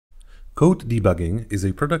Code debugging is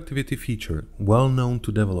a productivity feature well known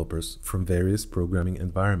to developers from various programming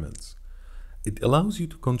environments. It allows you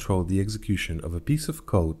to control the execution of a piece of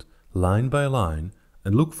code line by line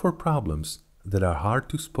and look for problems that are hard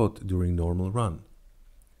to spot during normal run.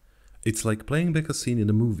 It's like playing back a scene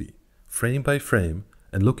in a movie, frame by frame,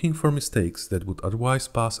 and looking for mistakes that would otherwise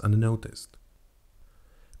pass unnoticed.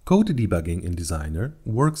 Code debugging in Designer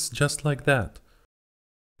works just like that.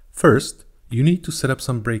 First, you need to set up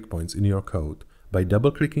some breakpoints in your code by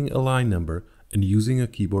double-clicking a line number and using a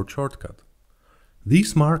keyboard shortcut.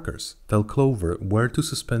 These markers tell Clover where to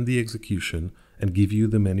suspend the execution and give you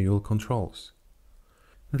the manual controls.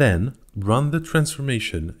 Then, run the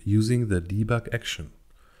transformation using the debug action.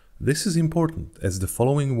 This is important as the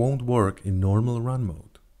following won't work in normal run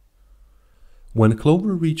mode. When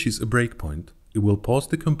Clover reaches a breakpoint, it will pause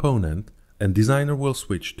the component and Designer will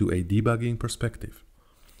switch to a debugging perspective.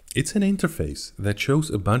 It's an interface that shows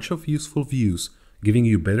a bunch of useful views, giving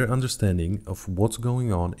you better understanding of what's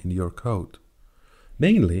going on in your code.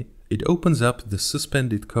 Mainly, it opens up the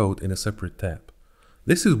suspended code in a separate tab.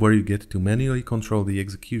 This is where you get to manually control the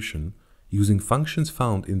execution using functions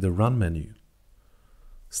found in the Run menu.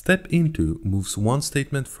 Step into moves one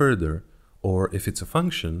statement further, or if it's a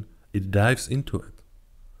function, it dives into it.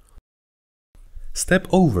 Step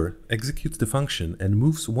over executes the function and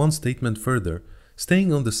moves one statement further,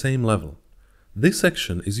 staying on the same level. This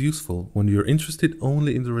action is useful when you're interested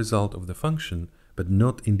only in the result of the function, but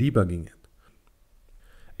not in debugging it.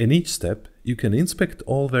 In each step, you can inspect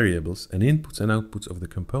all variables and inputs and outputs of the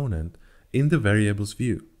component in the variables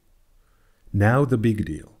view. Now the big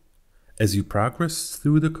deal. As you progress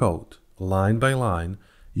through the code, line by line,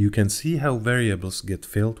 you can see how variables get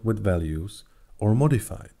filled with values or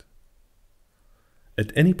modified.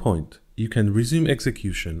 At any point, you can resume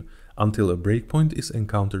execution until a breakpoint is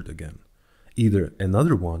encountered again, either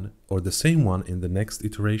another one or the same one in the next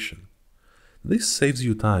iteration. This saves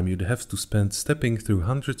you time you'd have to spend stepping through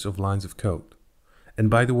hundreds of lines of code. And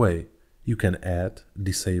by the way, you can add,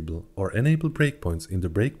 disable, or enable breakpoints in the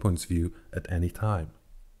breakpoints view at any time.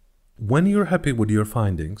 When you're happy with your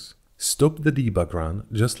findings, stop the debug run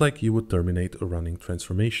just like you would terminate a running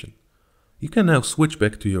transformation. You can now switch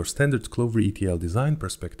back to your standard CloverETL design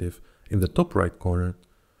perspective in the top right corner,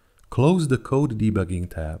 close the Code Debugging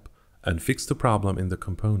tab, and fix the problem in the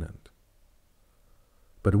component.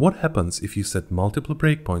 But what happens if you set multiple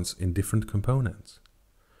breakpoints in different components?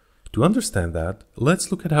 To understand that, let's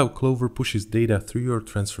look at how Clover pushes data through your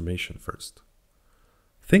transformation first.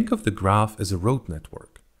 Think of the graph as a road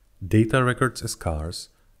network, data records as cars,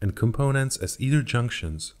 and components as either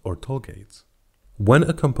junctions or toll gates. When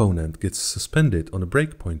a component gets suspended on a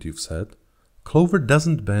breakpoint you've set, Clover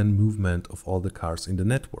doesn't ban movement of all the cars in the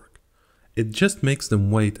network. It just makes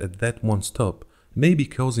them wait at that one stop, maybe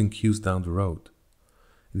causing queues down the road.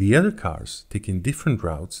 The other cars taking different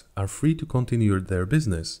routes are free to continue their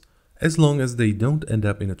business as long as they don't end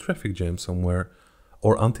up in a traffic jam somewhere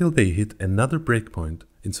or until they hit another breakpoint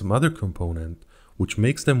in some other component which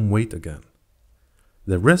makes them wait again.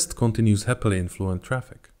 The rest continues happily in fluent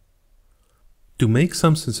traffic. To make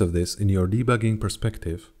some sense of this in your debugging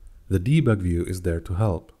perspective, the debug view is there to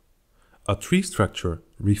help. A tree structure,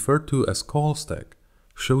 referred to as call stack,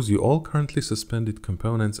 shows you all currently suspended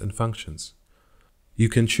components and functions. You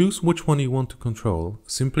can choose which one you want to control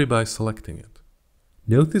simply by selecting it.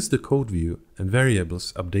 Notice the code view and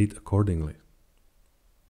variables update accordingly.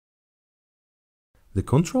 The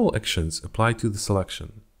control actions apply to the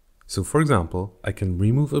selection. So for example, I can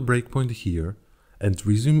remove a breakpoint here and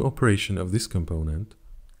resume operation of this component,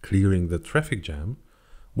 clearing the traffic jam,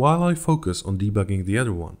 while I focus on debugging the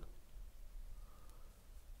other one.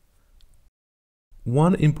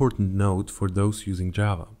 One important note for those using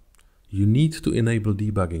Java. You need to enable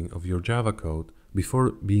debugging of your Java code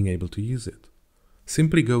before being able to use it.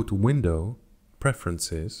 Simply go to Window,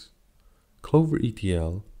 Preferences,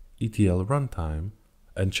 CloverETL, ETL Runtime,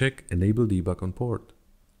 and check Enable Debug on Port.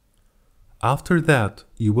 After that,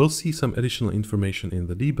 you will see some additional information in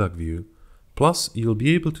the debug view, plus you'll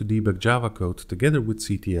be able to debug Java code together with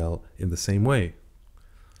CTL in the same way.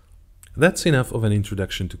 That's enough of an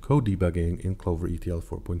introduction to code debugging in CloverETL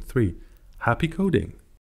 4.3. Happy coding!